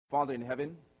Father in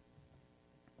heaven,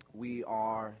 we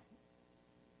are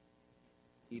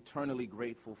eternally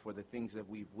grateful for the things that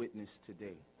we've witnessed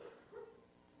today.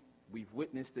 We've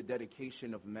witnessed the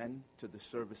dedication of men to the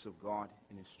service of God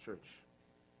in His church,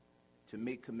 to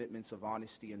make commitments of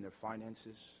honesty in their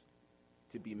finances,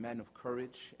 to be men of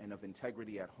courage and of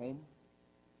integrity at home,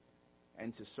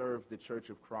 and to serve the church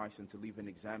of Christ and to leave an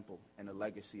example and a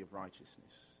legacy of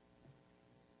righteousness.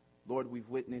 Lord, we've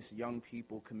witnessed young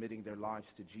people committing their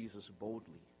lives to Jesus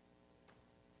boldly,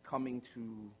 coming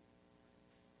to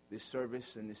this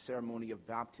service and this ceremony of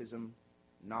baptism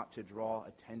not to draw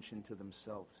attention to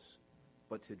themselves,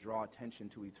 but to draw attention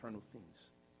to eternal things.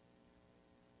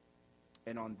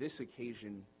 And on this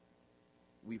occasion,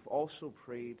 we've also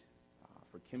prayed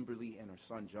for Kimberly and her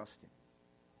son Justin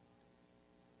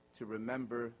to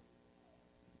remember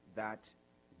that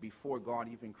before God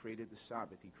even created the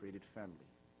Sabbath, He created family.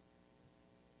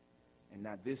 And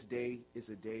that this day is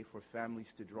a day for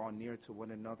families to draw near to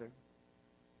one another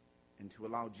and to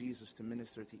allow Jesus to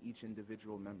minister to each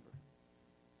individual member.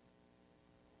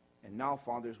 And now,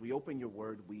 Father, as we open your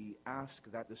word, we ask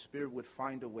that the Spirit would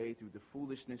find a way through the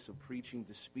foolishness of preaching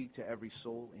to speak to every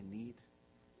soul in need,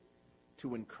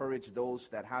 to encourage those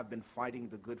that have been fighting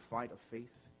the good fight of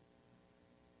faith,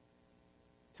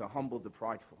 to humble the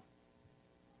prideful,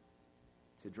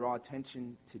 to draw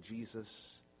attention to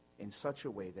Jesus in such a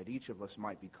way that each of us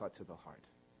might be cut to the heart,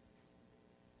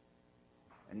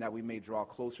 and that we may draw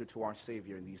closer to our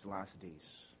Savior in these last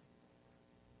days.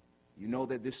 You know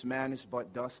that this man is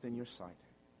but dust in your sight.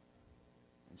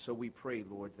 And so we pray,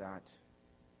 Lord, that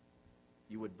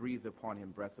you would breathe upon him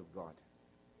breath of God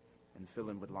and fill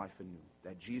him with life anew,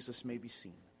 that Jesus may be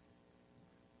seen.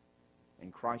 In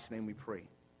Christ's name we pray.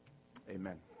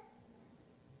 Amen.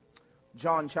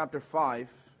 John chapter 5.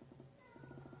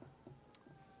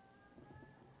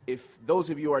 If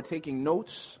those of you are taking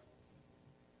notes,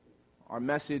 our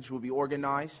message will be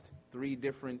organized 3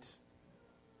 different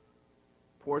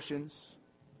portions.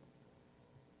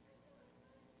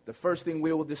 The first thing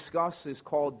we will discuss is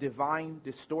called divine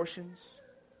distortions.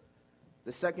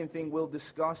 The second thing we'll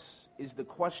discuss is the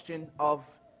question of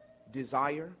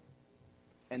desire.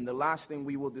 And the last thing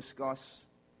we will discuss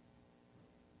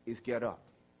is get up.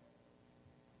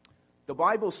 The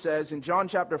Bible says in John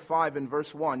chapter 5 and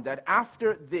verse 1 that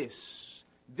after this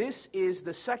is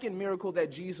the second miracle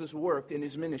that Jesus worked in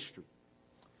his ministry.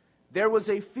 There was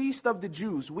a feast of the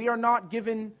Jews. We are not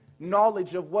given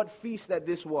knowledge of what feast that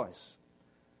this was.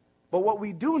 But what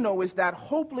we do know is that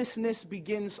hopelessness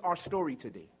begins our story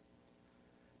today.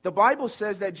 The Bible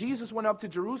says that Jesus went up to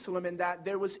Jerusalem and that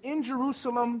there was in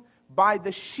Jerusalem by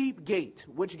the sheep gate.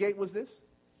 Which gate was this?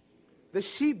 The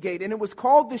sheep gate. And it was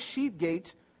called the sheep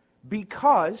gate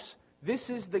because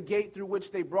this is the gate through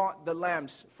which they brought the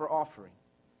lambs for offering.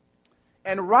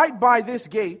 And right by this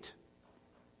gate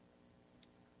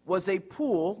was a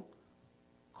pool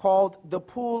called the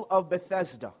Pool of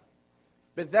Bethesda.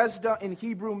 Bethesda in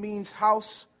Hebrew means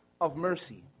house of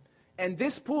mercy. And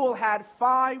this pool had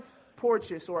 5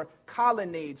 porches or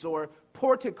colonnades or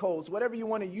porticos, whatever you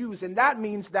want to use. And that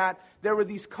means that there were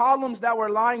these columns that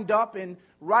were lined up, and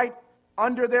right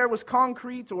under there was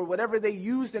concrete or whatever they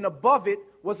used, and above it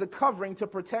was a covering to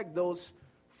protect those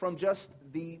from just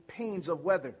the pains of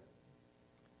weather.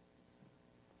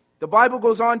 The Bible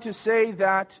goes on to say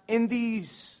that in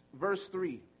these, verse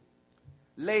 3,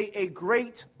 lay a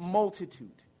great multitude.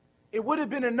 It would have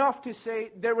been enough to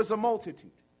say there was a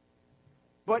multitude.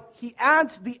 But he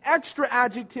adds the extra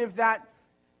adjective that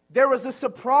there was a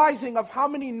surprising of how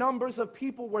many numbers of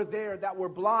people were there that were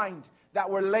blind, that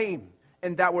were lame,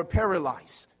 and that were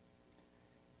paralyzed.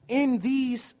 In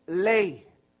these lay.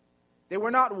 They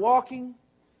were not walking.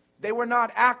 They were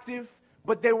not active.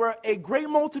 But there were a great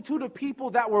multitude of people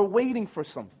that were waiting for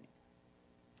something.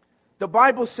 The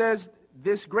Bible says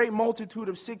this great multitude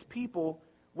of sick people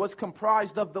was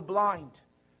comprised of the blind.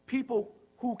 People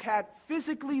who had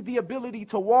physically the ability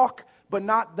to walk, but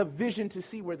not the vision to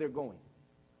see where they're going.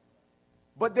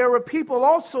 But there were people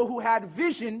also who had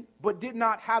vision, but did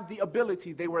not have the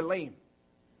ability. They were lame.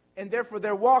 And therefore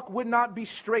their walk would not be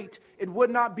straight. It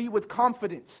would not be with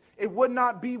confidence. It would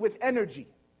not be with energy.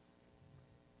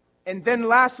 And then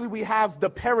lastly, we have the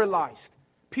paralyzed.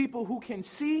 People who can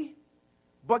see,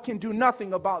 but can do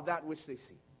nothing about that which they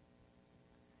see.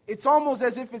 It's almost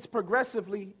as if it's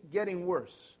progressively getting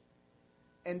worse.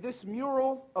 And this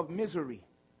mural of misery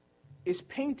is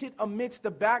painted amidst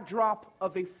the backdrop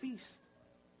of a feast.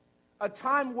 A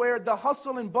time where the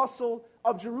hustle and bustle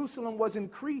of Jerusalem was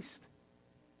increased.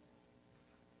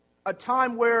 A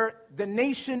time where the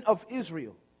nation of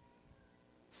Israel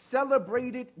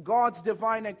celebrated God's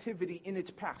divine activity in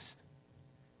its past.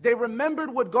 They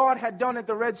remembered what God had done at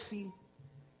the Red Sea.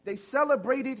 They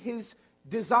celebrated his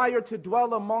desire to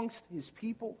dwell amongst his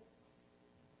people.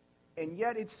 And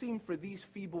yet it seemed for these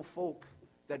feeble folk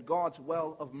that God's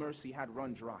well of mercy had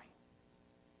run dry.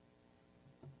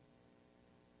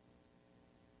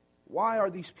 Why are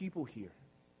these people here?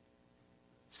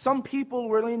 Some people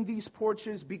were in these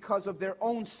porches because of their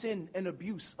own sin and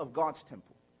abuse of God's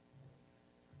temple.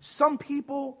 Some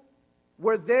people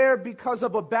were there because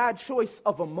of a bad choice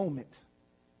of a moment.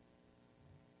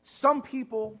 Some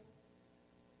people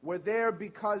were there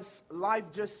because life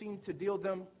just seemed to deal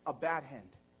them a bad hand.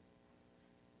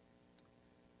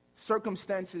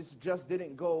 Circumstances just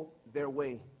didn't go their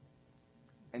way.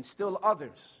 And still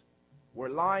others were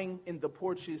lying in the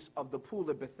porches of the pool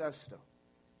of Bethesda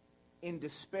in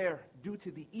despair due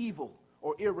to the evil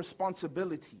or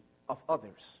irresponsibility of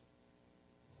others.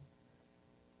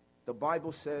 The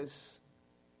Bible says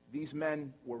these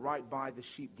men were right by the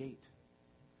sheep gate.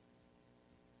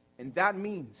 And that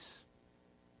means,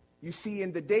 you see,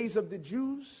 in the days of the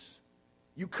Jews,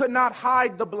 you could not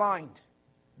hide the blind,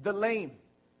 the lame,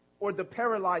 or the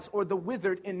paralyzed, or the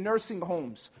withered in nursing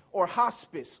homes, or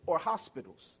hospice, or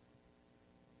hospitals.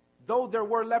 Though there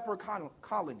were leper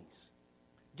colonies,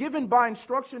 given by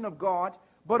instruction of God,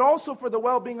 but also for the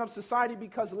well-being of society,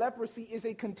 because leprosy is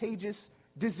a contagious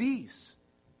disease.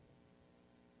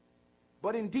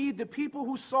 But indeed, the people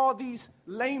who saw these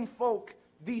lame folk,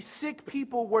 these sick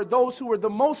people, were those who were the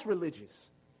most religious,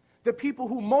 the people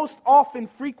who most often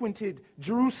frequented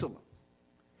Jerusalem.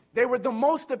 They were the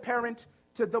most apparent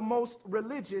to the most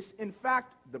religious, in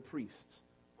fact, the priests,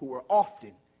 who were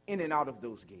often in and out of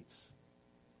those gates.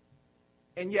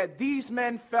 And yet these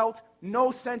men felt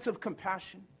no sense of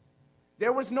compassion.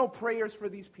 There was no prayers for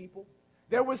these people.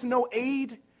 There was no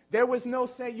aid. There was no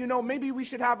saying, maybe we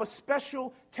should have a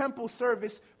special temple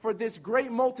service for this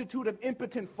great multitude of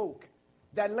impotent folk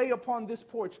that lay upon this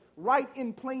porch right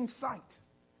in plain sight.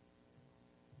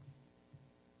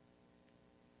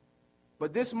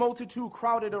 But this multitude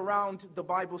crowded around, the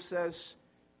Bible says,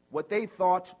 what they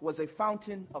thought was a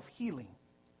fountain of healing.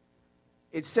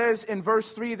 It says in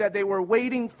verse 3 that they were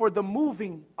waiting for the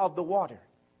moving of the water.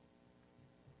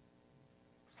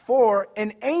 For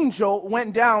an angel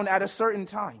went down at a certain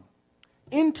time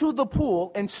into the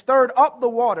pool and stirred up the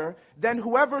water. Then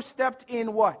whoever stepped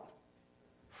in what?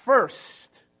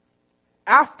 First,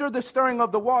 after the stirring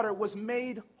of the water, was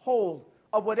made whole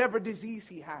of whatever disease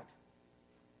he had.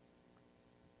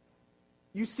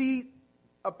 You see,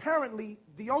 apparently,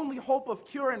 the only hope of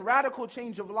cure and radical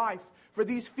change of life for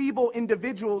these feeble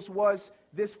individuals was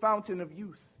this fountain of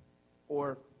youth,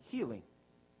 or healing.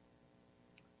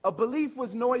 A belief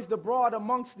was noised abroad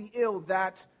amongst the ill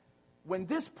that when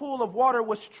this pool of water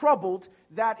was troubled,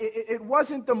 that it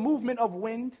wasn't the movement of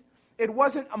wind, it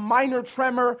wasn't a minor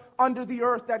tremor under the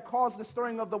earth that caused the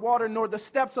stirring of the water, nor the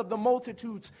steps of the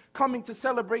multitudes coming to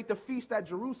celebrate the feast at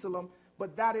Jerusalem,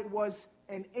 but that it was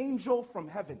an angel from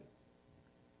heaven.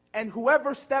 And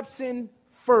whoever steps in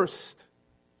first,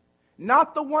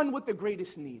 not the one with the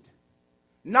greatest need,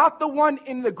 not the one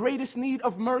in the greatest need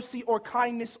of mercy or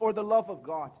kindness or the love of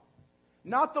God,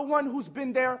 not the one who's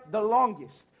been there the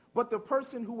longest, but the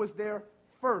person who was there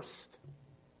first.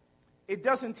 It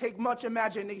doesn't take much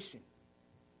imagination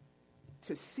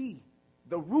to see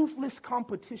the ruthless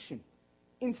competition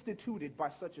instituted by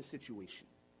such a situation.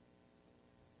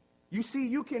 You see,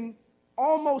 you can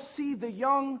almost see the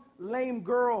young, lame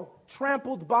girl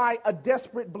trampled by a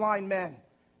desperate blind man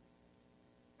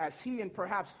as he and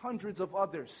perhaps hundreds of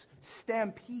others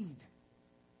stampede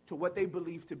to what they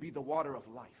believe to be the water of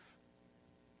life.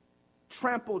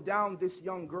 Trampled down this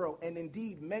young girl, and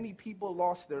indeed many people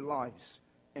lost their lives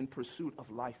in pursuit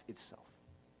of life itself.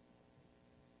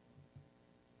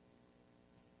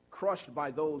 Crushed by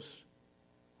those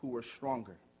who were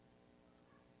stronger.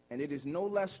 And it is no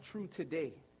less true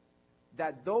today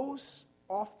that those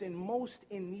often most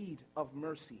in need of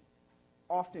mercy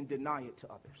often deny it to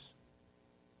others.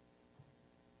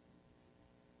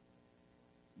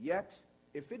 Yet,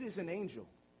 if it is an angel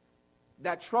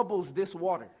that troubles this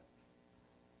water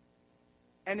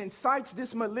and incites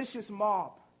this malicious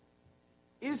mob,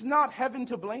 is not heaven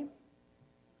to blame?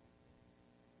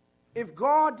 If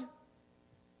God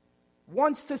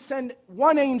wants to send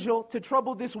one angel to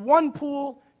trouble this one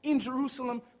pool in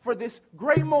Jerusalem for this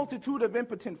great multitude of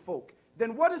impotent folk,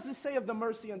 then what does this say of the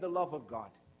mercy and the love of God?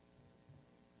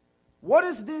 What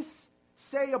does this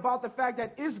say about the fact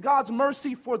that is God's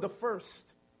mercy for the first?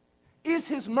 Is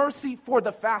his mercy for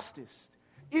the fastest?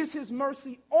 Is his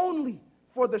mercy only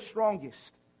for the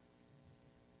strongest?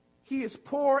 He is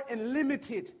poor and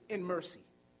limited in mercy.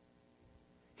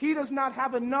 He does not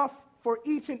have enough for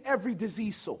each and every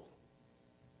diseased soul.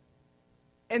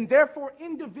 And therefore,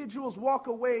 individuals walk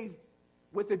away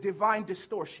with a divine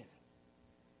distortion.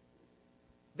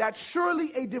 That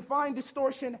surely a divine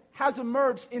distortion has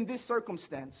emerged in this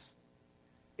circumstance.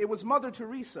 It was Mother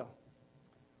Teresa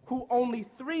who only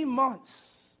 3 months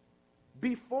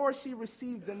before she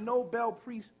received the Nobel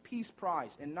Peace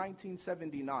Prize in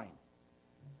 1979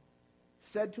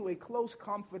 said to a close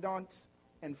confidant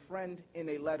and friend in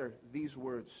a letter these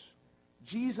words: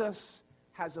 Jesus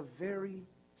has a very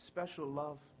special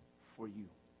love for you.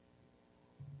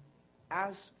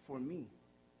 As for me,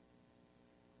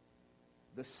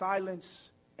 the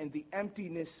silence and the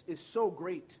emptiness is so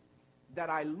great that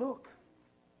I look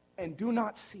and do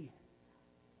not see.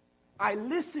 I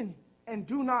listen and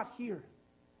do not hear.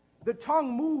 The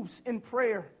tongue moves in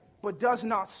prayer but does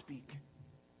not speak.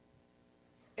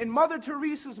 In Mother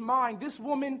Teresa's mind, this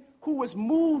woman who was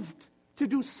moved to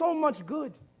do so much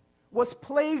good was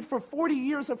plagued for 40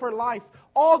 years of her life,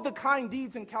 all the kind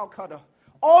deeds in Calcutta,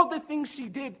 all the things she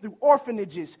did through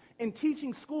orphanages and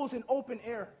teaching schools in open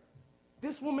air.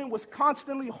 This woman was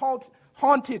constantly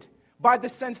haunted by the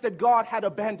sense that God had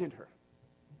abandoned her.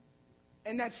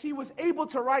 And that she was able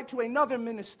to write to another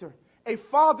minister, a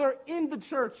father in the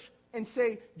church, and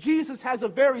say, Jesus has a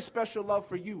very special love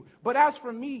for you. But as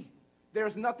for me, there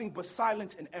is nothing but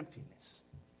silence and emptiness.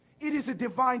 It is a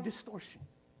divine distortion.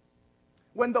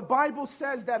 When the Bible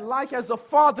says that like as a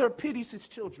father pities his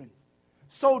children,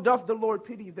 so doth the Lord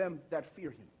pity them that fear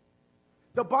him.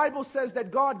 The Bible says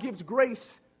that God gives grace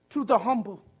to the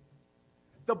humble.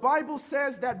 The Bible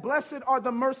says that blessed are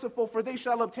the merciful, for they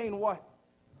shall obtain what?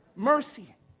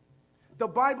 Mercy. The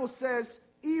Bible says,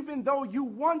 even though you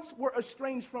once were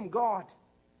estranged from God,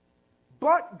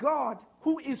 but God,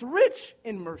 who is rich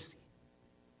in mercy.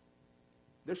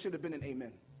 There should have been an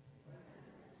amen.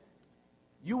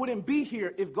 You wouldn't be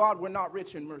here if God were not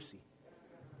rich in mercy.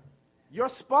 Your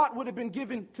spot would have been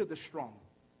given to the strong.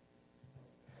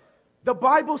 The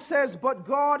Bible says, but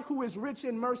God, who is rich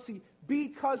in mercy,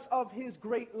 because of his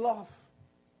great love.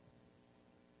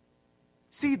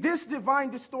 See, this divine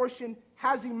distortion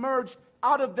has emerged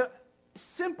out of the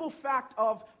simple fact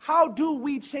of how do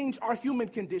we change our human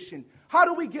condition? How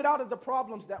do we get out of the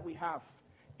problems that we have?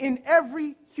 In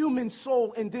every human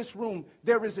soul in this room,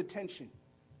 there is a tension.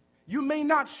 You may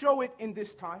not show it in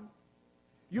this time.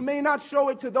 You may not show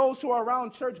it to those who are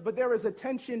around church, but there is a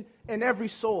tension in every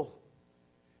soul.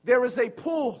 There is a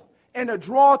pull and a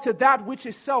draw to that which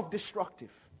is self-destructive.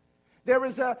 There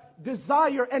is a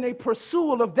desire and a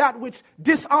pursuit of that which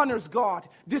dishonors God,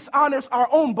 dishonors our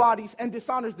own bodies, and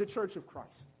dishonors the church of Christ.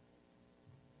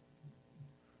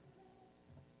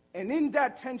 And in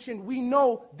that tension, we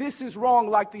know this is wrong,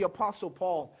 like the Apostle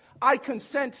Paul. I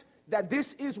consent that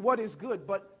this is what is good,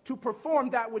 but to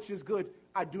perform that which is good,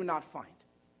 I do not find.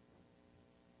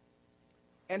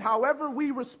 And however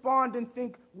we respond and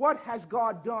think, what has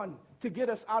God done to get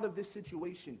us out of this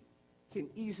situation, can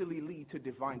easily lead to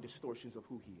divine distortions of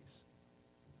who he is.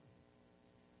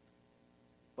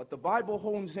 But the Bible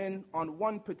hones in on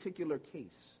one particular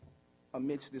case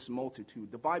amidst this multitude.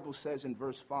 The Bible says in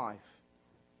verse 5,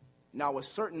 now a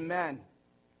certain man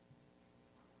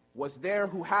was there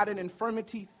who had an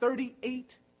infirmity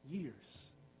 38 years.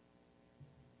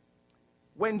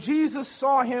 When Jesus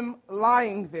saw him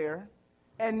lying there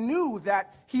and knew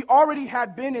that he already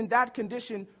had been in that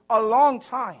condition a long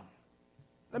time.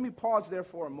 Let me pause there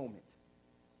for a moment.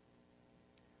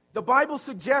 The Bible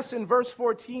suggests in verse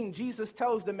 14, Jesus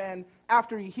tells the man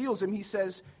after he heals him, he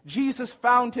says, Jesus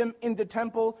found him in the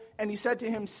temple and he said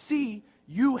to him, see,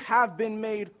 you have been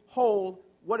made whole.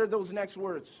 What are those next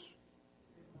words?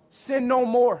 Sin no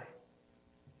more.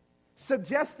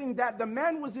 Suggesting that the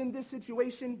man was in this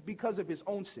situation because of his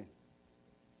own sin.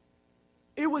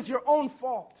 It was your own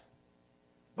fault.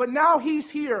 But now he's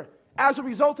here as a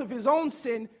result of his own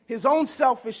sin, his own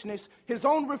selfishness, his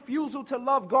own refusal to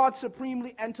love God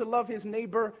supremely and to love his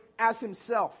neighbor as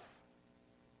himself.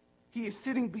 He is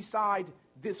sitting beside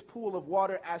this pool of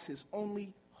water as his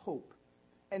only hope.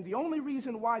 And the only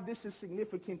reason why this is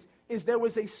significant is there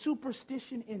was a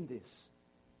superstition in this.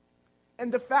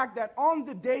 And the fact that on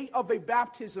the day of a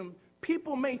baptism,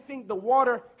 people may think the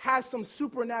water has some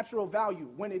supernatural value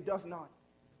when it does not.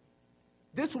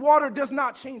 This water does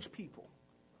not change people.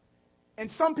 And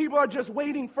some people are just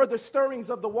waiting for the stirrings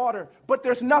of the water, but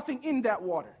there's nothing in that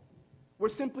water. We're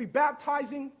simply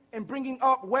baptizing and bringing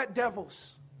up wet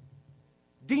devils.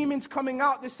 Demons coming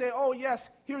out to say, oh yes,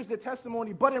 here's the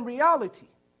testimony. But in reality,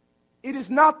 it is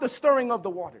not the stirring of the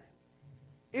water.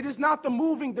 It is not the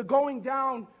moving, the going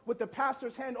down with the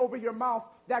pastor's hand over your mouth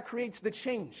that creates the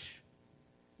change.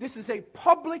 This is a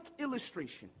public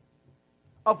illustration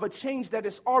of a change that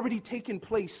has already taken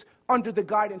place under the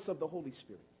guidance of the Holy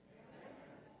Spirit.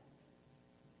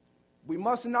 We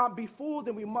must not be fooled,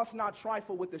 and we must not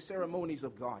trifle with the ceremonies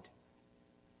of God.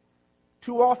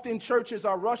 Too often churches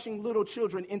are rushing little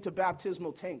children into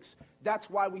baptismal tanks. That's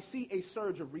why we see a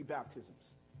surge of rebaptisms.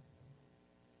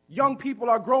 Young people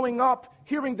are growing up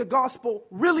hearing the gospel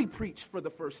really preached for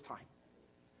the first time,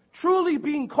 truly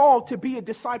being called to be a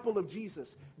disciple of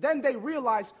Jesus. Then they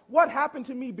realize, what happened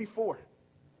to me before?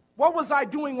 What was I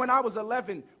doing when I was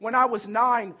 11, when I was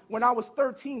 9, when I was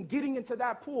 13, getting into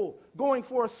that pool, going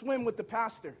for a swim with the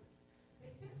pastor?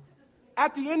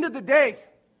 At the end of the day,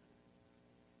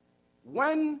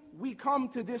 when we come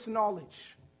to this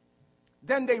knowledge,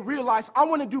 then they realize, I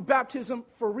want to do baptism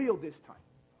for real this time.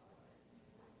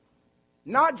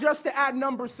 Not just to add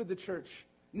numbers to the church,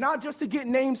 not just to get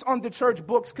names on the church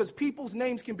books, because people's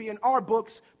names can be in our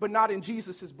books, but not in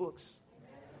Jesus' books.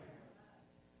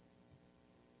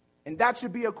 And that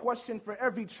should be a question for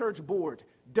every church board.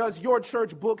 Does your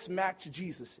church books match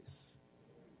Jesus's?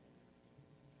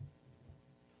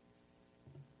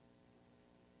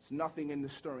 It's nothing in the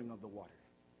stirring of the water.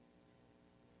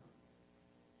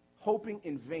 Hoping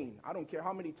in vain. I don't care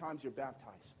how many times you're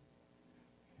baptized.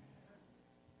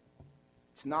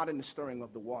 It's not in the stirring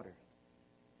of the water.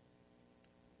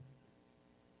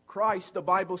 Christ, the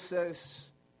Bible says,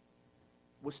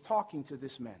 was talking to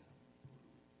this man.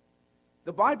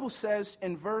 The Bible says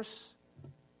in verse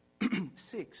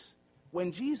 6,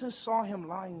 when Jesus saw him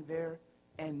lying there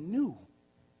and knew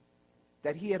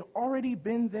that he had already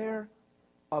been there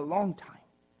a long time.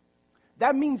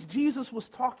 That means Jesus was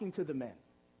talking to the man.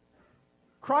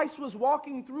 Christ was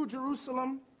walking through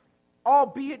Jerusalem,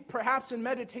 albeit perhaps in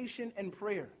meditation and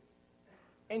prayer.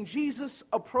 And Jesus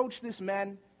approached this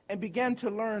man and began to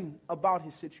learn about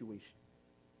his situation.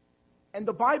 And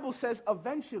the Bible says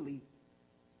eventually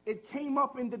it came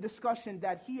up in the discussion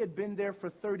that he had been there for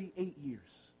 38 years.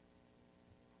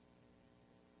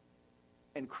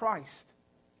 And Christ,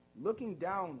 looking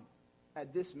down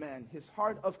at this man, his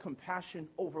heart of compassion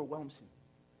overwhelms him.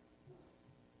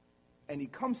 And he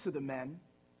comes to the man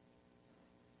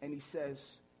and he says,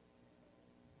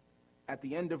 at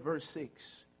the end of verse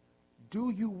 6, do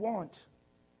you want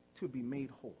to be made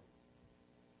whole?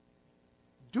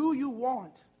 Do you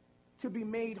want to be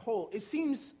made whole? It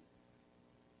seems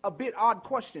a bit odd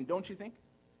question, don't you think?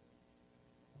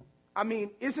 I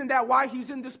mean, isn't that why he's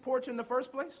in this porch in the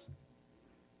first place?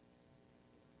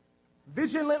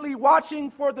 Vigilantly watching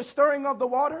for the stirring of the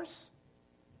waters?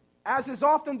 As is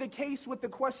often the case with the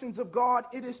questions of God,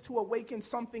 it is to awaken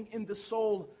something in the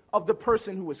soul of the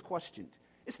person who is questioned.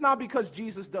 It's not because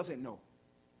Jesus doesn't know,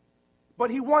 but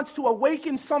he wants to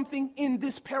awaken something in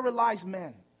this paralyzed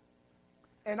man.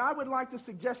 And I would like to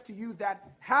suggest to you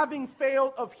that having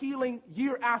failed of healing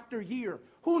year after year,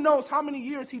 who knows how many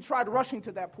years he tried rushing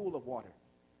to that pool of water?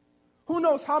 Who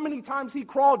knows how many times he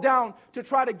crawled down to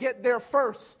try to get there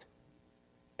first?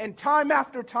 And time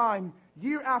after time,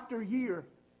 year after year,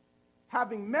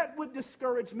 having met with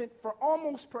discouragement for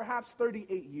almost perhaps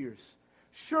 38 years,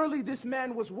 surely this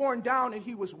man was worn down and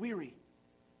he was weary.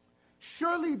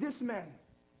 Surely this man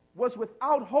was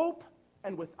without hope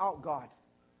and without God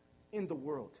in the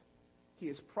world. He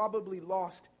has probably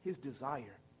lost his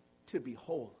desire to be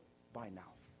whole by now.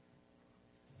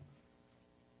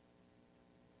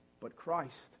 But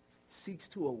Christ seeks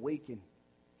to awaken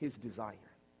his desire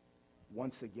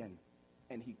once again.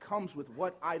 And he comes with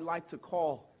what I like to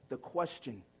call the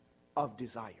question of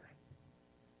desire.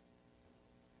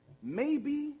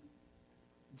 Maybe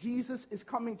Jesus is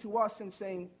coming to us and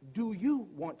saying, do you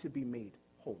want to be made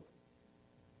whole?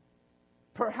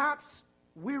 Perhaps,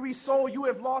 weary soul, you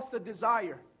have lost a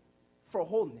desire for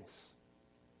wholeness.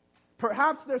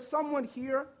 Perhaps there's someone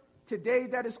here today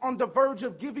that is on the verge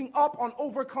of giving up on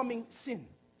overcoming sin.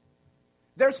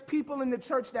 There's people in the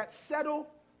church that settle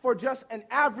for just an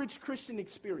average Christian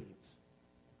experience.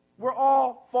 We're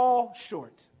all fall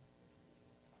short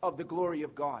of the glory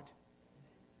of God.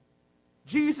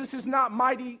 Jesus is not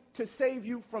mighty to save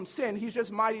you from sin. He's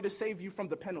just mighty to save you from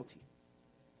the penalty.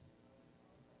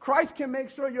 Christ can make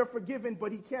sure you're forgiven,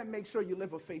 but he can't make sure you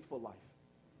live a faithful life.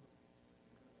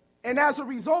 And as a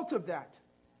result of that,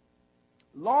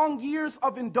 long years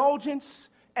of indulgence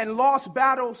and lost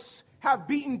battles have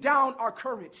beaten down our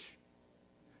courage.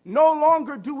 No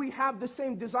longer do we have the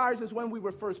same desires as when we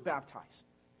were first baptized.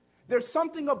 There's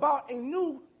something about a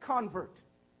new convert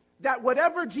that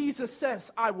whatever Jesus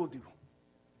says, I will do.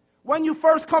 When you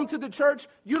first come to the church,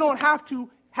 you don't have to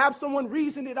have someone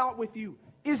reason it out with you.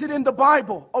 Is it in the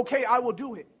Bible? Okay, I will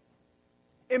do it.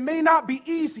 It may not be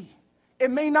easy. It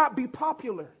may not be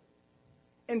popular.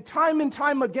 and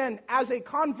time again, as a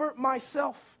convert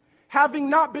myself, having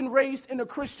not been raised in a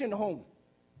Christian home,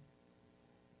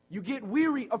 you get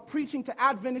weary of preaching to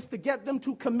Adventists to get them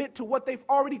to commit to what they've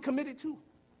already committed to.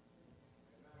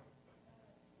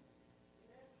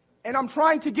 And I'm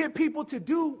trying to get people to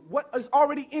do what is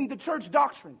already in the church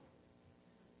doctrine.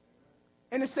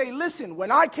 And to say, listen, when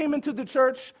I came into the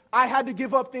church, I had to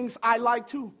give up things I like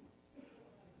too.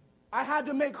 I had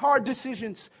to make hard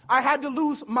decisions. I had to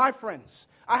lose my friends.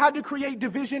 I had to create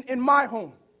division in my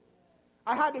home.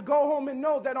 I had to go home and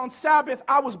know that on Sabbath,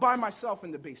 I was by myself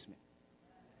in the basement.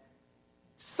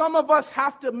 Some of us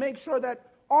have to make sure that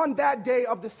on that day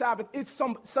of the Sabbath, it's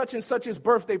some such and such's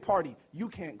birthday party. You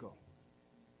can't go.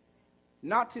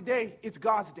 Not today, it's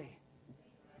God's day.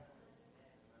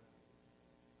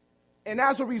 And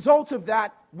as a result of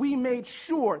that, we made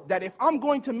sure that if I'm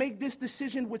going to make this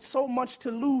decision with so much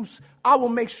to lose, I will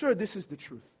make sure this is the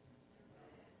truth.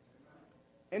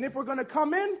 And if we're going to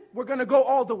come in, we're going to go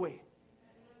all the way.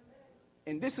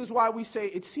 And this is why we say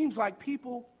it seems like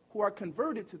people who are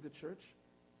converted to the church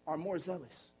are more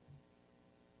zealous.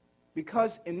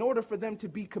 Because in order for them to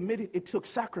be committed, it took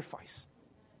sacrifice.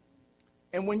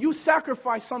 And when you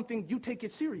sacrifice something, you take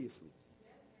it seriously.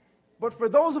 But for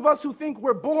those of us who think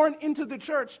we're born into the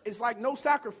church, it's like no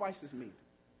sacrifice is made.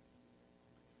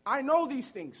 I know these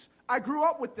things. I grew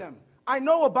up with them. I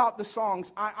know about the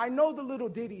songs. I know the little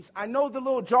ditties. I know the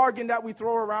little jargon that we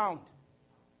throw around.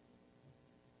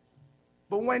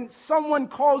 But when someone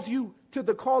calls you to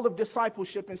the call of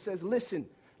discipleship and says, listen,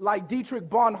 like Dietrich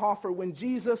Bonhoeffer, when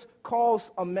Jesus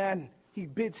calls a man, he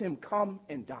bids him come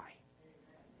and die.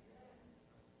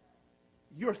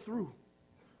 You're through.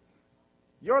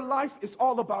 Your life is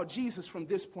all about Jesus from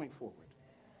this point forward.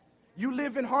 You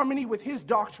live in harmony with his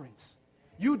doctrines.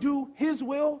 You do his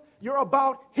will. You're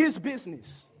about his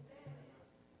business.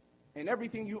 And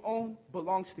everything you own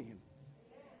belongs to him.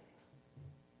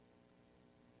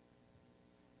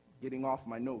 Getting off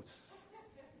my notes.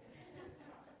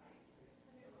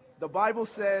 The Bible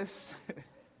says,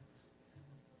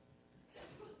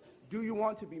 do you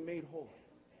want to be made whole?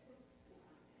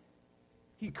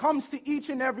 He comes to each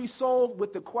and every soul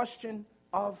with the question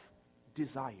of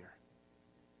desire.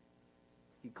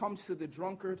 He comes to the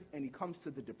drunkard and he comes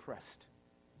to the depressed.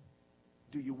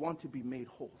 Do you want to be made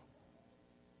whole?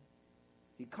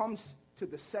 He comes to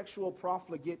the sexual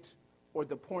profligate or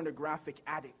the pornographic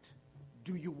addict.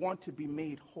 Do you want to be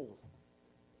made whole?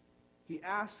 He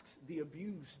asks the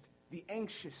abused, the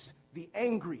anxious, the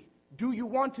angry, do you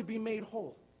want to be made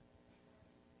whole?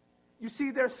 You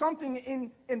see, there's something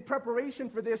in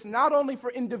preparation for this, not only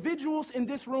for individuals in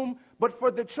this room, but for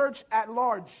the church at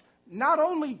large. Not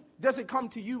only does it come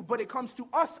to you, but it comes to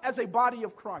us as a body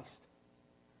of Christ.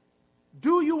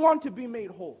 Do you want to be made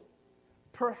whole?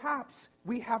 Perhaps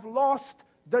we have lost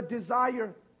the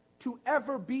desire to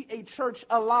ever be a church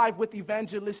alive with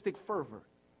evangelistic fervor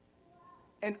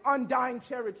and undying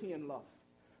charity and love.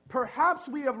 Perhaps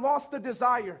we have lost the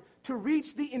desire to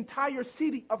reach the entire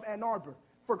city of Ann Arbor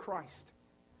for Christ.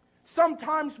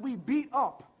 Sometimes we beat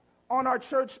up on our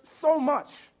church so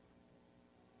much,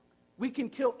 we can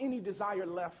kill any desire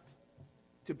left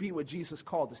to be what Jesus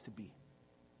called us to be.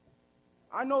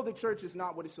 I know the church is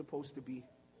not what it's supposed to be.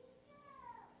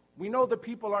 We know the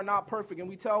people are not perfect, and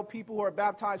we tell people who are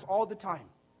baptized all the time,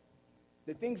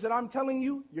 the things that I'm telling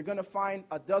you, you're going to find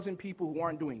a dozen people who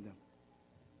aren't doing them.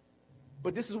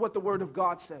 But this is what the Word of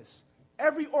God says.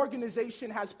 Every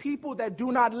organization has people that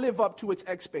do not live up to its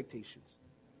expectations.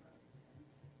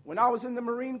 When I was in the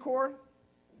Marine Corps,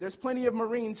 there's plenty of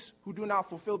Marines who do not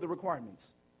fulfill the requirements.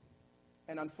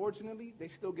 And unfortunately, they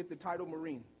still get the title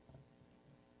Marine.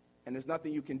 And there's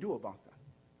nothing you can do about that.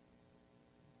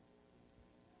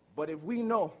 But if we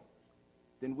know,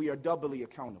 then we are doubly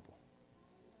accountable.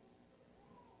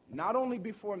 Not only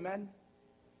before men,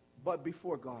 but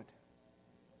before God.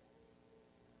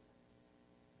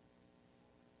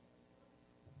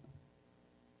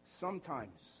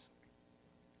 Sometimes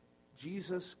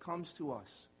Jesus comes to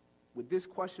us with this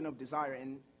question of desire,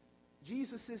 and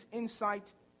Jesus'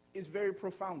 insight is very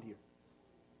profound here.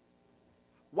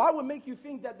 Why would make you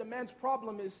think that the man's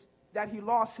problem is that he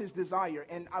lost his desire?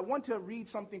 And I want to read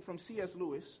something from C.S.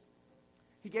 Lewis.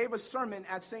 He gave a sermon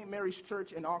at St. Mary's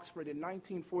Church in Oxford in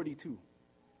 1942.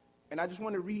 And I just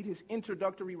want to read his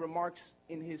introductory remarks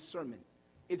in his sermon.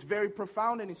 It's very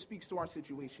profound and it speaks to our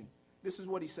situation. This is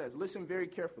what he says. Listen very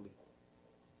carefully.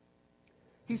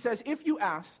 He says, if you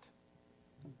asked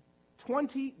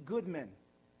 20 good men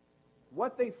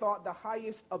what they thought the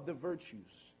highest of the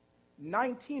virtues,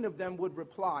 19 of them would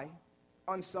reply,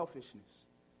 unselfishness.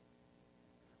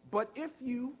 But if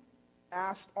you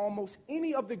asked almost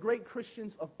any of the great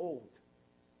Christians of old,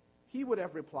 he would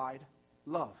have replied,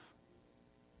 love.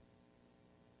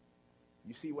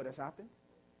 You see what has happened?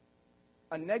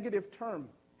 A negative term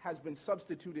has been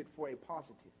substituted for a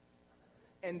positive.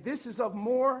 And this is of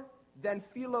more than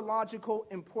philological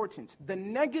importance. The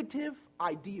negative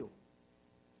ideal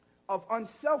of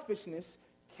unselfishness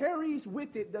carries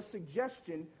with it the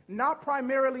suggestion not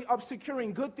primarily of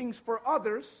securing good things for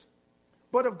others,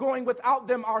 but of going without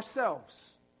them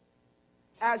ourselves,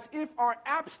 as if our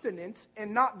abstinence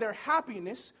and not their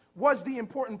happiness was the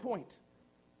important point.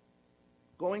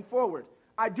 Going forward,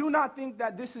 I do not think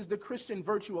that this is the Christian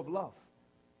virtue of love.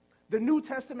 The New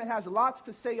Testament has lots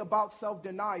to say about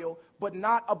self-denial, but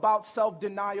not about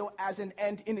self-denial as an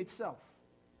end in itself.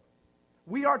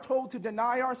 We are told to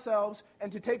deny ourselves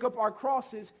and to take up our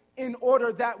crosses in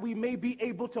order that we may be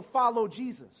able to follow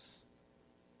Jesus.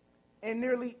 And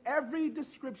nearly every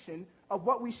description of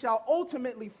what we shall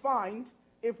ultimately find,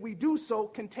 if we do so,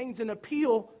 contains an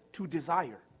appeal to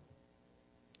desire.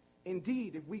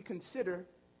 Indeed, if we consider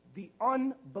the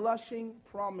unblushing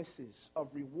promises of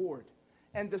reward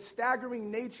and the staggering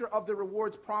nature of the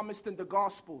rewards promised in the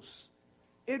Gospels,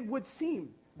 it would seem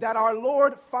that our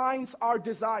Lord finds our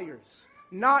desires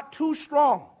not too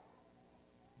strong,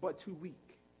 but too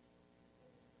weak.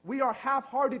 We are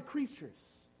half-hearted creatures,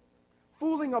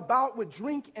 fooling about with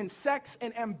drink and sex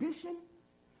and ambition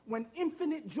when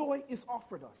infinite joy is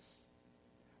offered us.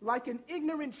 Like an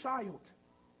ignorant child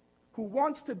who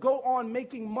wants to go on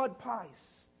making mud pies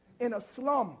in a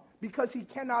slum because he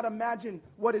cannot imagine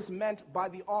what is meant by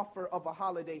the offer of a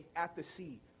holiday at the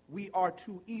sea. We are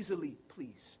too easily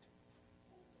pleased.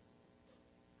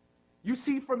 You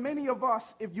see, for many of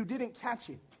us, if you didn't catch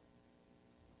it,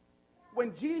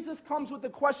 when Jesus comes with the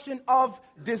question of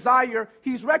desire,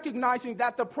 he's recognizing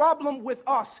that the problem with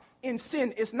us in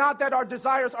sin is not that our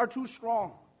desires are too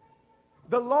strong.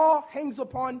 The law hangs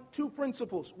upon two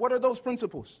principles. What are those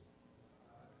principles?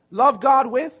 Love God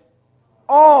with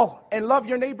all and love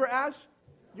your neighbor as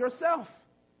yourself.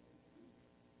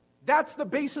 That's the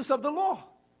basis of the law.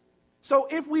 So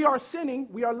if we are sinning,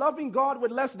 we are loving God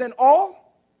with less than all,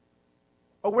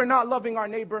 or we're not loving our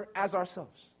neighbor as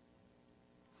ourselves.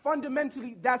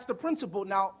 Fundamentally, that's the principle.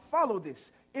 Now, follow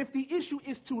this. If the issue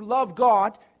is to love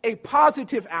God, a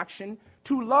positive action,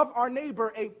 to love our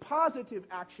neighbor, a positive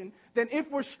action, then if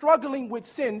we're struggling with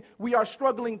sin, we are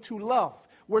struggling to love.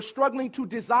 We're struggling to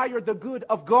desire the good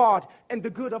of God and the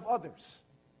good of others.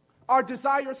 Our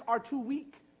desires are too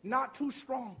weak, not too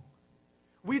strong.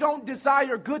 We don't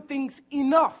desire good things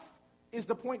enough, is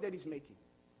the point that he's making.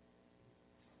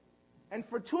 And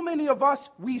for too many of us,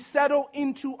 we settle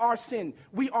into our sin.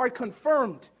 We are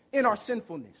confirmed in our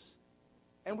sinfulness.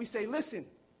 And we say, listen,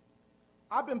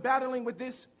 I've been battling with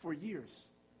this for years.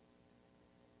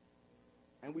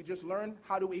 And we just learn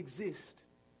how to exist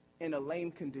in a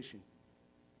lame condition.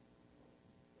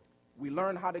 We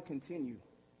learn how to continue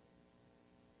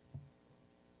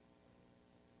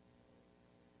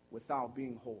without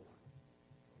being whole.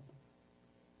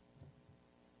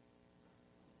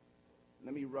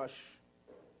 Let me rush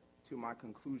to my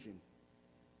conclusion.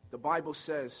 The Bible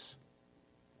says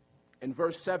in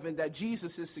verse 7 that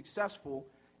Jesus is successful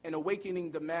in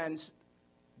awakening the man's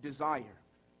desire.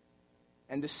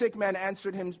 And the sick man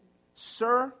answered him,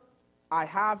 "Sir, I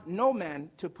have no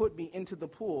man to put me into the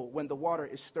pool when the water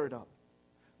is stirred up.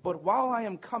 But while I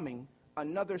am coming,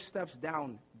 another steps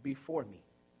down before me."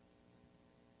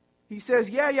 He says,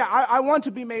 I want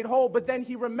to be made whole, but then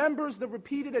he remembers the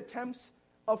repeated attempts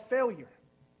of failure.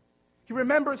 He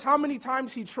remembers how many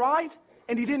times he tried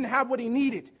and he didn't have what he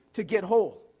needed to get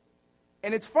whole.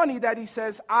 And it's funny that he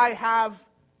says, I have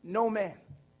no man.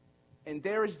 And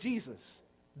there is Jesus,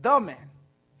 the man.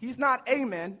 He's not a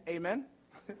man, amen?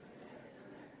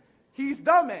 He's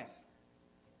the man.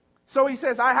 So he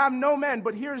says, I have no man,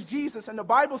 but here's Jesus. And the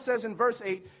Bible says in verse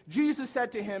 8, Jesus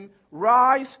said to him,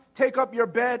 rise, take up your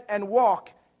bed and walk.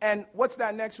 And what's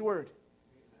that next word?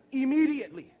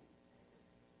 Immediately.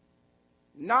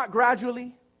 Not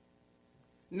gradually,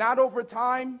 not over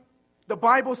time. The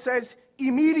Bible says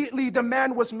immediately the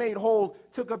man was made whole,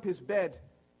 took up his bed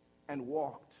and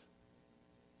walked.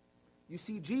 You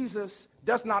see, Jesus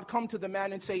does not come to the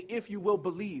man and say, if you will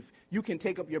believe, you can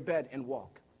take up your bed and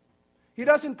walk. He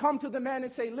doesn't come to the man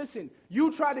and say, listen,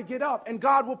 you try to get up and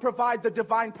God will provide the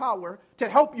divine power to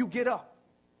help you get up.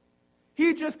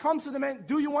 He just comes to the man,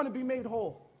 do you want to be made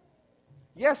whole?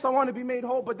 Yes, I want to be made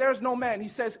whole, but there's no man. He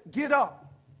says, get up.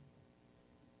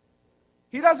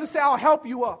 He doesn't say, I'll help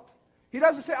you up. He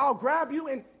doesn't say, I'll grab you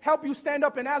and help you stand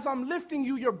up, and as I'm lifting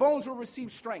you, your bones will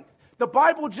receive strength. The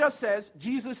Bible just says,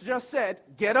 Jesus just said,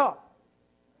 get up.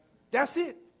 That's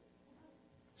it.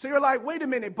 So you're like, wait a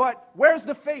minute, but where's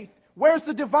the faith? Where's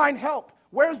the divine help?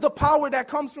 Where's the power that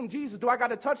comes from Jesus? Do I got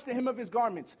to touch the hem of his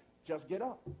garments? Just get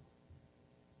up.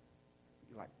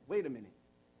 You're like, wait a minute.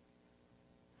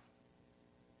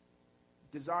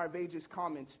 Desire of Ages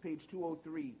comments, page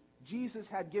 203. Jesus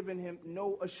had given him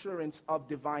no assurance of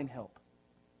divine help.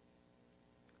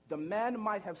 The man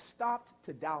might have stopped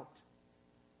to doubt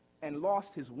and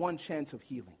lost his one chance of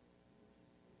healing.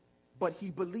 But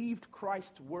he believed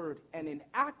Christ's word, and in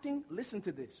acting, listen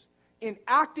to this, in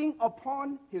acting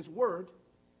upon his word,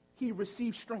 he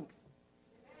received strength.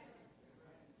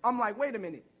 I'm like, wait a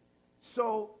minute.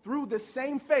 So through the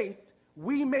same faith,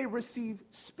 we may receive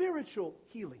spiritual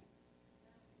healing.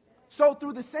 So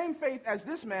through the same faith as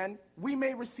this man, we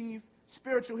may receive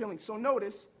spiritual healing. So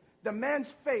notice, the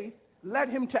man's faith led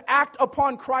him to act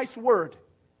upon Christ's word.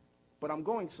 But I'm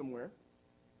going somewhere.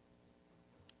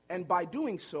 And by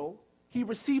doing so, he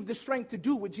received the strength to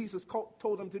do what Jesus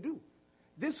told him to do.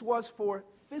 This was for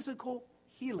physical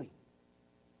healing.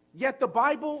 Yet the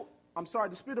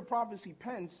Spirit of Prophecy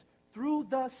pens, through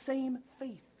the same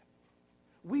faith,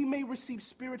 we may receive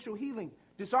spiritual healing.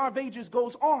 Desire of Ages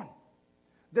goes on.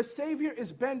 The Savior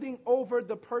is bending over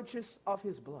the purchase of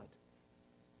his blood,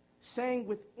 saying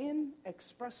with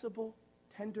inexpressible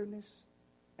tenderness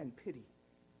and pity,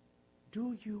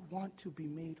 do you want to be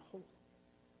made whole?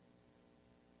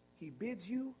 He bids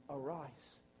you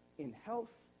arise in health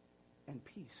and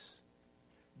peace.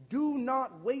 Do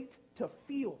not wait to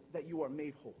feel that you are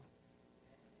made whole.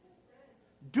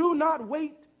 Do not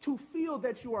wait to feel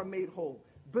that you are made whole.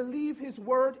 Believe his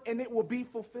word and it will be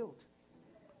fulfilled.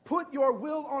 Put your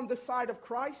will on the side of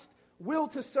Christ, will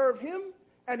to serve him,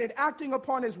 and in acting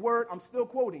upon his word, I'm still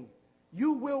quoting,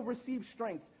 you will receive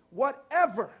strength.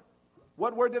 Whatever,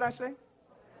 what word did I say?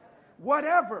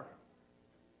 Whatever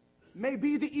may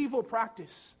be the evil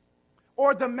practice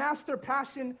or the master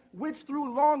passion which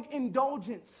through long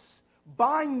indulgence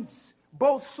binds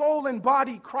both soul and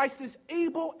body, Christ is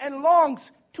able and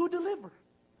longs to deliver.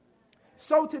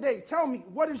 So today, tell me,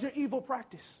 what is your evil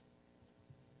practice?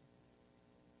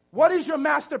 What is your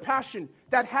master passion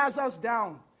that has us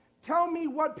down? Tell me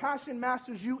what passion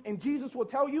masters you, and Jesus will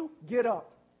tell you, get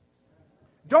up.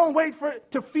 Don't wait for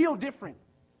it to feel different.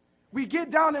 We get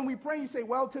down and we pray, you say,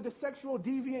 well, to the sexual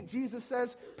deviant, Jesus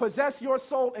says, possess your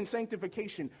soul in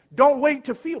sanctification. Don't wait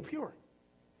to feel pure.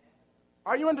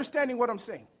 Are you understanding what I'm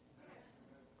saying?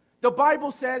 The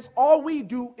Bible says all we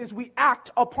do is we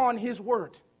act upon his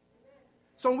word.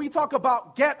 So when we talk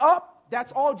about get up,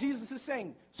 that's all Jesus is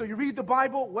saying. So you read the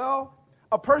Bible, well,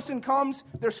 a person comes,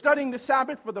 they're studying the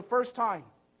Sabbath for the first time.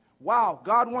 Wow,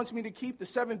 God wants me to keep the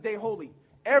seventh day holy.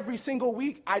 Every single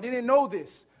week, I didn't know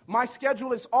this. My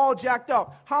schedule is all jacked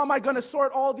up. How am I going to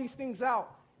sort all these things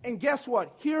out? And guess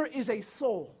what? Here is a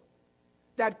soul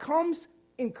that comes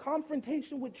in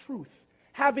confrontation with truth,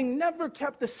 having never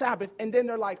kept the Sabbath, and then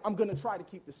they're like, I'm going to try to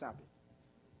keep the Sabbath.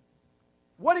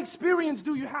 What experience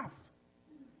do you have?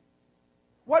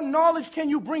 What knowledge can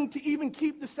you bring to even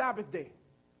keep the Sabbath day?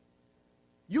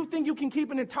 You think you can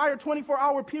keep an entire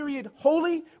 24-hour period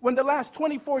holy when the last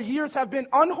 24 years have been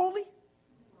unholy?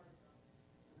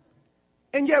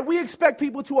 And yet we expect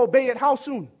people to obey it how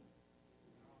soon?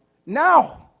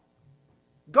 Now.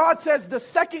 God says the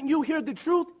second you hear the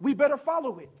truth, we better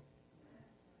follow it.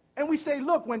 And we say,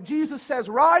 look, when Jesus says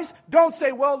rise, don't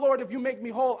say, well, Lord, if you make me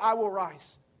whole, I will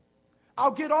rise.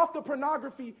 I'll get off the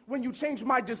pornography when you change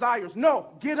my desires. No,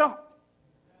 get up.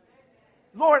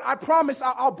 Lord, I promise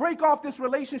I'll break off this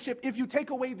relationship if you take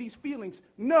away these feelings.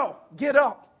 No, get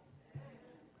up.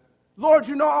 Lord,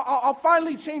 you know, I'll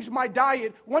finally change my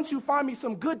diet once you find me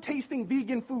some good tasting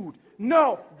vegan food.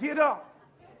 No, get up.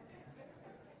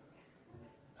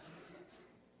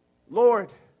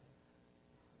 Lord,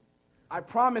 I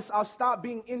promise I'll stop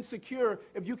being insecure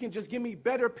if you can just give me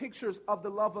better pictures of the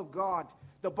love of God.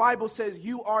 The Bible says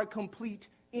you are complete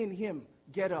in him.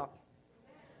 Get up.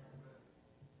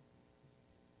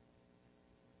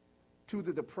 To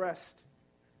the depressed,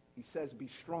 he says, be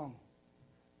strong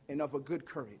and of a good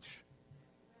courage.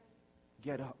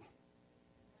 Get up.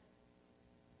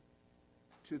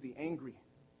 To the angry,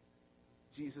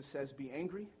 Jesus says, be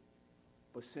angry,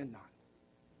 but sin not.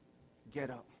 Get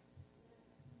up.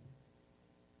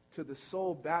 To the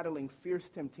soul battling fierce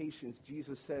temptations,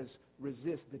 Jesus says,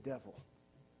 resist the devil.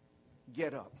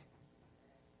 Get up.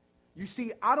 You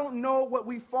see, I don't know what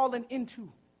we've fallen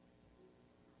into.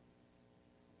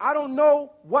 I don't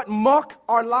know what muck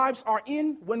our lives are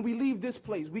in when we leave this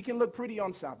place. We can look pretty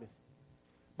on Sabbath.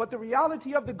 But the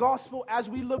reality of the gospel, as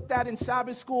we looked at in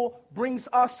Sabbath school, brings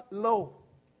us low.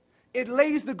 It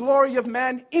lays the glory of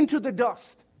man into the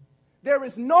dust. There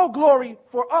is no glory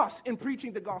for us in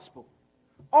preaching the gospel.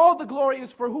 All the glory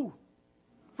is for who?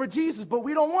 For Jesus, but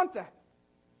we don't want that.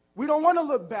 We don't want to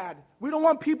look bad. We don't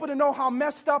want people to know how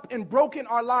messed up and broken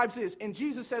our lives is. And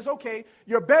Jesus says, okay,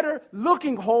 you're better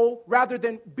looking whole rather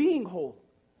than being whole.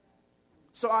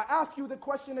 So I ask you the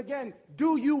question again,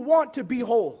 do you want to be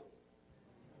whole?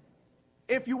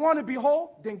 If you want to be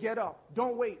whole, then get up.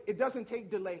 Don't wait. It doesn't take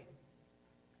delay.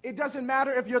 It doesn't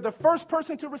matter if you're the first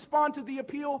person to respond to the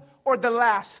appeal or the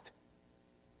last.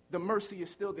 The mercy is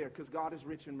still there because God is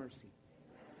rich in mercy.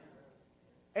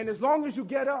 And as long as you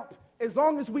get up, as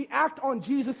long as we act on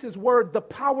Jesus' word, the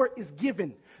power is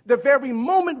given. The very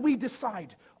moment we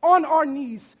decide on our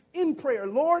knees in prayer,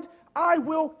 Lord, I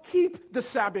will keep the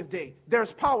Sabbath day.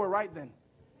 There's power right then.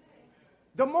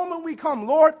 The moment we come,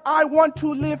 Lord, I want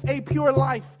to live a pure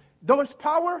life. There's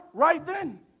power right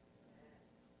then.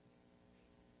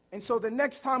 And so the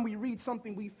next time we read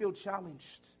something we feel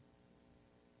challenged,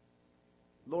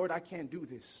 Lord, I can't do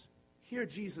this. Hear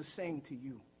Jesus saying to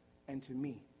you and to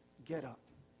me, get up.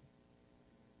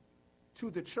 To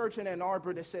the church in Ann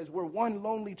Arbor that says we're one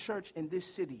lonely church in this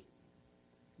city,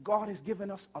 God has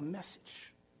given us a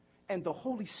message and the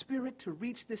Holy Spirit to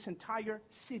reach this entire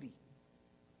city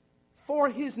for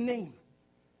his name.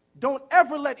 Don't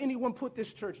ever let anyone put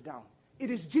this church down.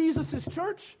 It is Jesus'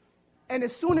 church, and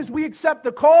as soon as we accept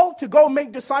the call to go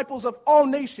make disciples of all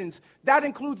nations, that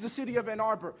includes the city of Ann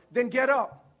Arbor, then get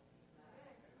up.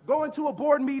 Go into a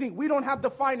board meeting. We don't have the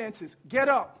finances. Get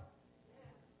up.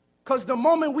 Because the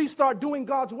moment we start doing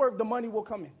God's work, the money will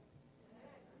come in.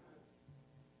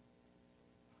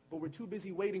 But we're too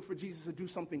busy waiting for Jesus to do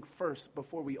something first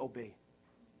before we obey.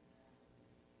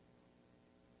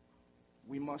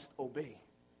 We must obey.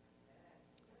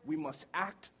 We must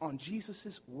act on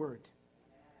Jesus' word.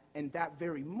 And that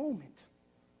very moment,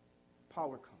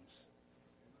 power comes.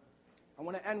 I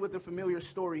want to end with a familiar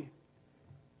story.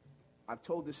 I've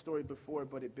told this story before,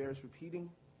 but it bears repeating,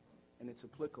 and it's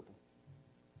applicable.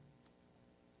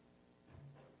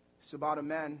 It's about a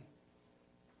man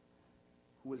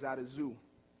who was at a zoo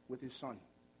with his son.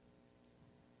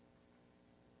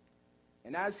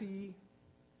 And as he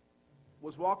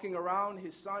was walking around,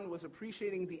 his son was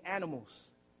appreciating the animals.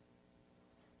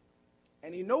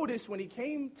 And he noticed when he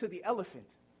came to the elephant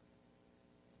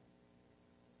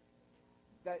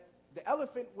that the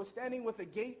elephant was standing with a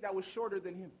gait that was shorter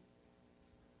than him.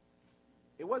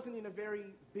 It wasn't in a very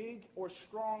big or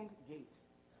strong gait.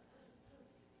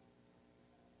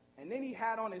 And then he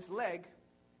had on his leg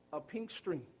a pink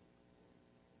string.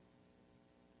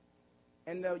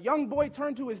 And the young boy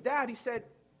turned to his dad. He said,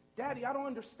 Daddy, I don't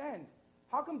understand.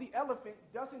 How come the elephant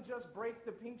doesn't just break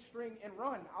the pink string and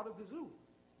run out of the zoo?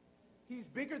 He's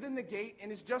bigger than the gate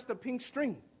and it's just a pink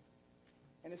string.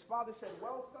 And his father said,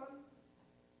 well, son,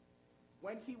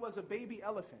 when he was a baby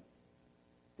elephant,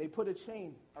 they put a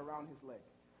chain around his leg.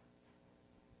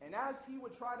 And as he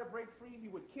would try to break free, he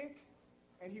would kick,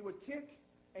 and he would kick,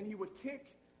 and he would kick,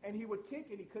 and he would kick,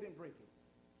 and he couldn't break it.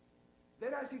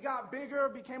 Then as he got bigger,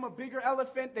 became a bigger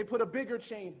elephant, they put a bigger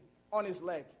chain on his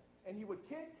leg. And he would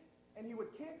kick, and he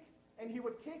would kick, and he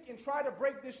would kick and try to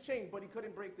break this chain, but he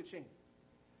couldn't break the chain.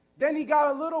 Then he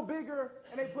got a little bigger,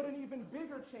 and they put an even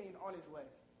bigger chain on his leg.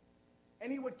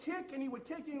 And he would kick, and he would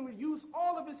kick, and he would use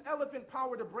all of his elephant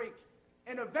power to break.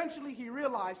 And eventually he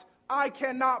realized, I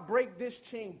cannot break this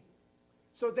chain.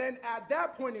 So then at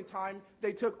that point in time,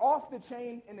 they took off the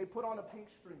chain and they put on a pink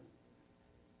string.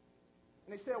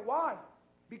 And they said, why?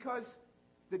 Because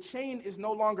the chain is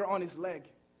no longer on his leg.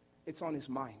 It's on his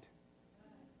mind.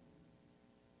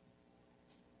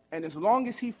 And as long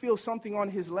as he feels something on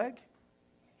his leg,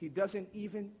 he doesn't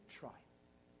even try.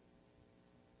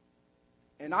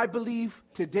 And I believe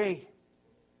today,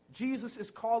 Jesus is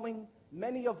calling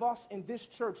many of us in this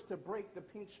church to break the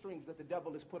pink strings that the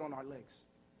devil has put on our legs.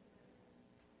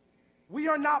 We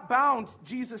are not bound,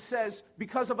 Jesus says,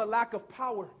 because of a lack of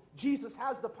power. Jesus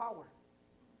has the power.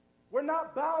 We're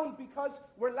not bound because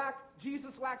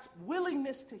Jesus lacks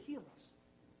willingness to heal us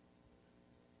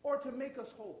or to make us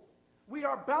whole. We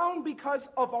are bound because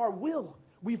of our will.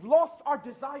 We've lost our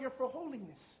desire for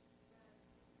holiness.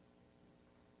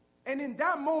 And in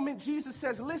that moment, Jesus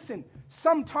says, listen,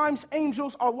 sometimes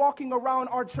angels are walking around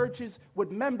our churches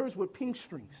with members with pink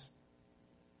strings,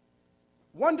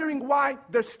 wondering why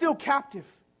they're still captive.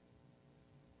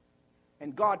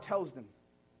 And God tells them,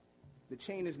 the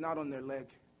chain is not on their leg,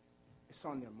 it's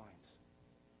on their minds.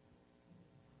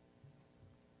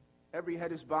 Every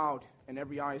head is bowed and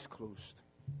every eye is closed.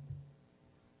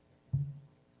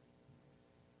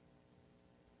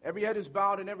 Every head is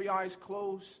bowed and every eye is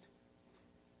closed.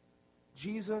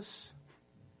 Jesus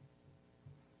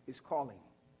is calling.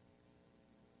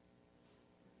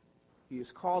 He is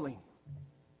calling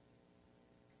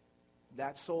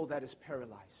that soul that is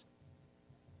paralyzed,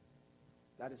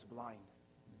 that is blind,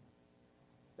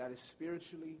 that is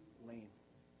spiritually lame.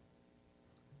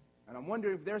 And I'm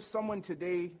wondering if there's someone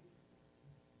today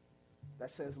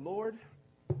that says, Lord,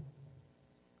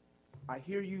 I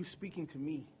hear you speaking to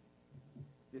me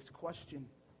this question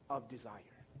of desire.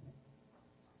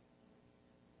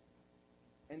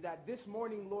 And that this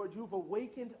morning, Lord, you've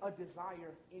awakened a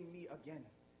desire in me again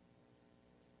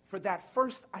for that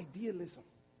first idealism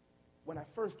when I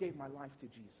first gave my life to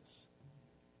Jesus.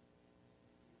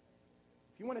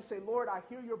 If you want to say, Lord, I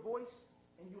hear your voice,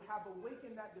 and you have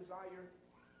awakened that desire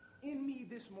in me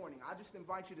this morning, I just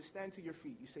invite you to stand to your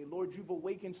feet. You say, Lord, you've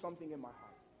awakened something in my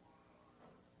heart.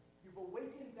 You've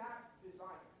awakened that desire.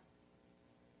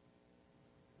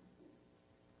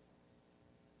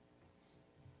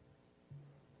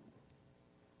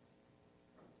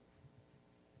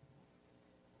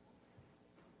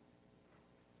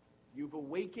 You've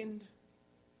awakened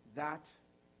that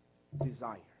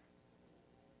desire.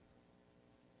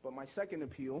 But my second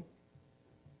appeal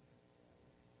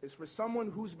is for someone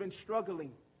who's been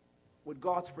struggling with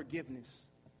God's forgiveness,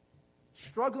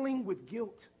 struggling with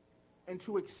guilt, and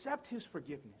to accept his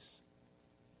forgiveness.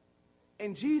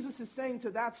 And Jesus is saying to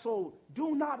that soul,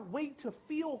 do not wait to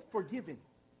feel forgiven,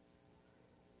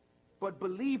 but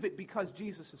believe it because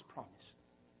Jesus has promised.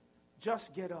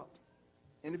 Just get up.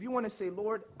 And if you want to say,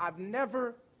 Lord, you've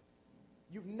never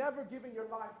given your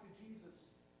life to Jesus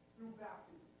through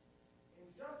baptism. And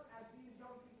just as these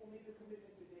young people made the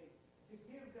commitment today to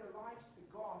give their lives to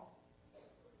God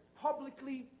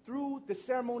publicly through the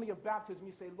ceremony of baptism,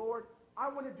 you say, Lord, I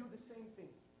want to do the same thing.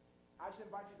 I should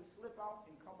invite you to slip out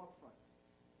and come up front.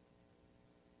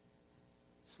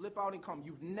 Slip out and come.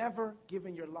 You've never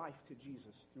given your life to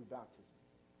Jesus through baptism.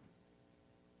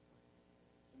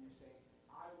 And you're saying,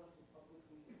 I want to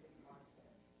publicly take my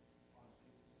stand on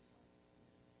Jesus' side.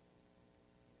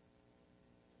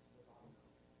 Slip out and come.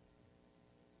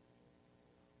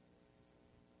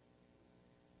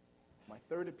 My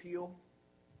third appeal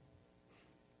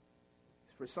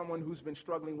is for someone who's been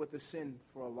struggling with a sin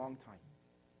for a long time.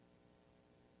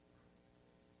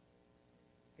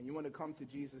 And you want to come to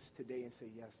Jesus today and say,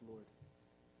 yes, Lord,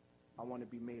 I want to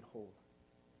be made whole.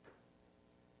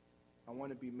 I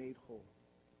want to be made whole.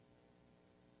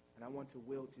 And I want to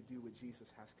will to do what Jesus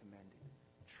has commanded,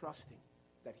 trusting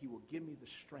that he will give me the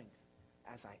strength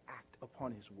as I act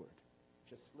upon his word.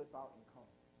 Just slip out and come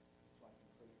so I can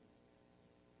pray for you.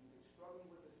 You've been struggling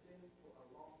with a sin for a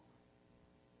long time.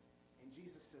 And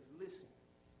Jesus says, listen,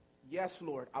 yes,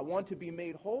 Lord, I want to be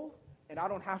made whole, and I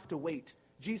don't have to wait.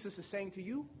 Jesus is saying to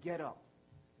you, get up.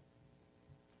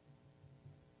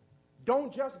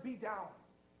 Don't just be down.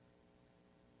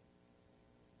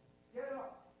 Get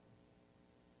up.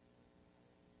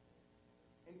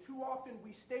 And too often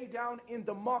we stay down in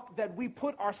the muck that we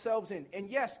put ourselves in. And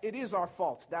yes, it is our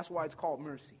fault. That's why it's called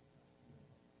mercy.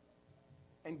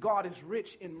 And God is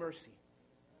rich in mercy.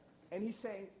 And he's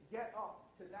saying, get up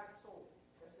to that soul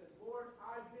that says, Lord,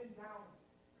 I've been down.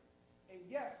 And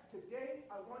yes, today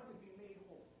I want to be made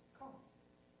whole. Come.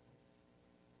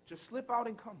 Just slip out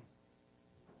and come.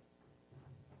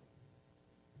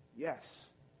 Yes,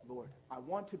 Lord, I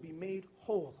want to be made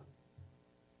whole.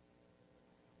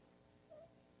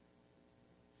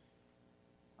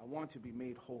 I want to be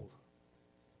made whole.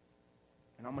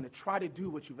 And I'm going to try to do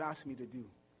what you've asked me to do,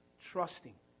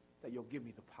 trusting that you'll give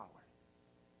me the power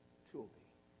to obey.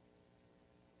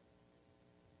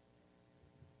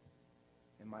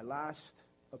 And my last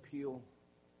appeal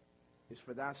is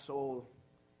for that soul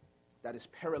that is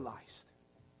paralyzed,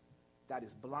 that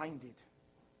is blinded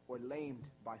or lamed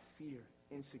by fear,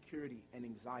 insecurity, and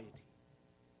anxiety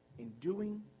in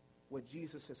doing what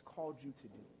Jesus has called you to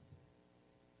do.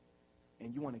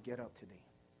 And you want to get up today.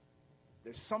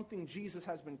 There's something Jesus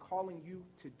has been calling you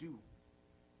to do,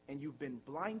 and you've been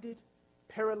blinded,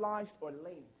 paralyzed, or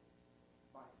lamed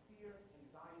by fear,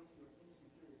 anxiety, or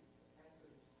insecurity. Answer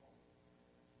this call.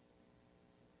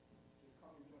 Just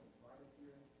come and join us right up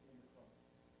here in the front.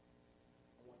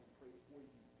 I want to pray for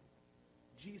you.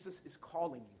 Jesus is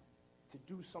calling you to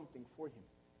do something for him.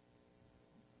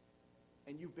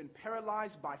 And you've been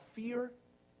paralyzed by fear,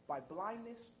 by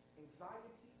blindness,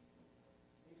 anxiety.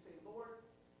 And you say, Lord,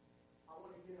 I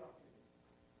want to get up today.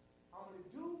 I'm going to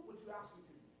do what you asked me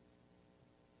to do.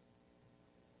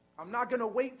 I'm not going to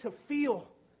wait to feel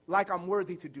like I'm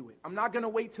worthy to do it. I'm not going to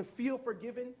wait to feel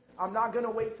forgiven. I'm not going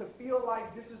to wait to feel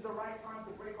like this is the right time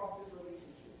to break off this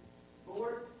relationship.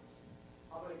 Lord,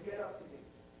 I'm going to get up today.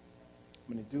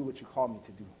 I'm going to do what you called me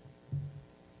to do.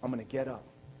 I'm going to get up.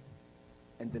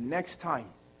 And the next time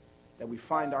that we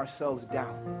find ourselves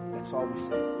down, that's all we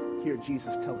say. Hear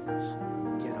Jesus telling us,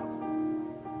 get up,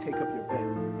 take up your bed,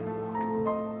 and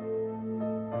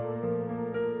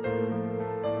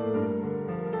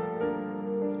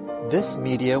walk. This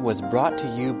media was brought to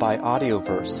you by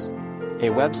Audioverse,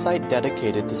 a website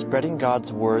dedicated to spreading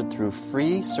God's Word through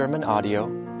free sermon audio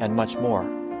and much more.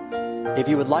 If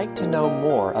you would like to know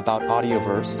more about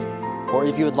Audioverse, or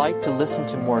if you would like to listen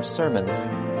to more sermons,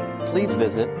 please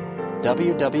visit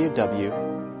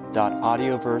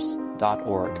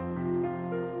www.audioverse.org.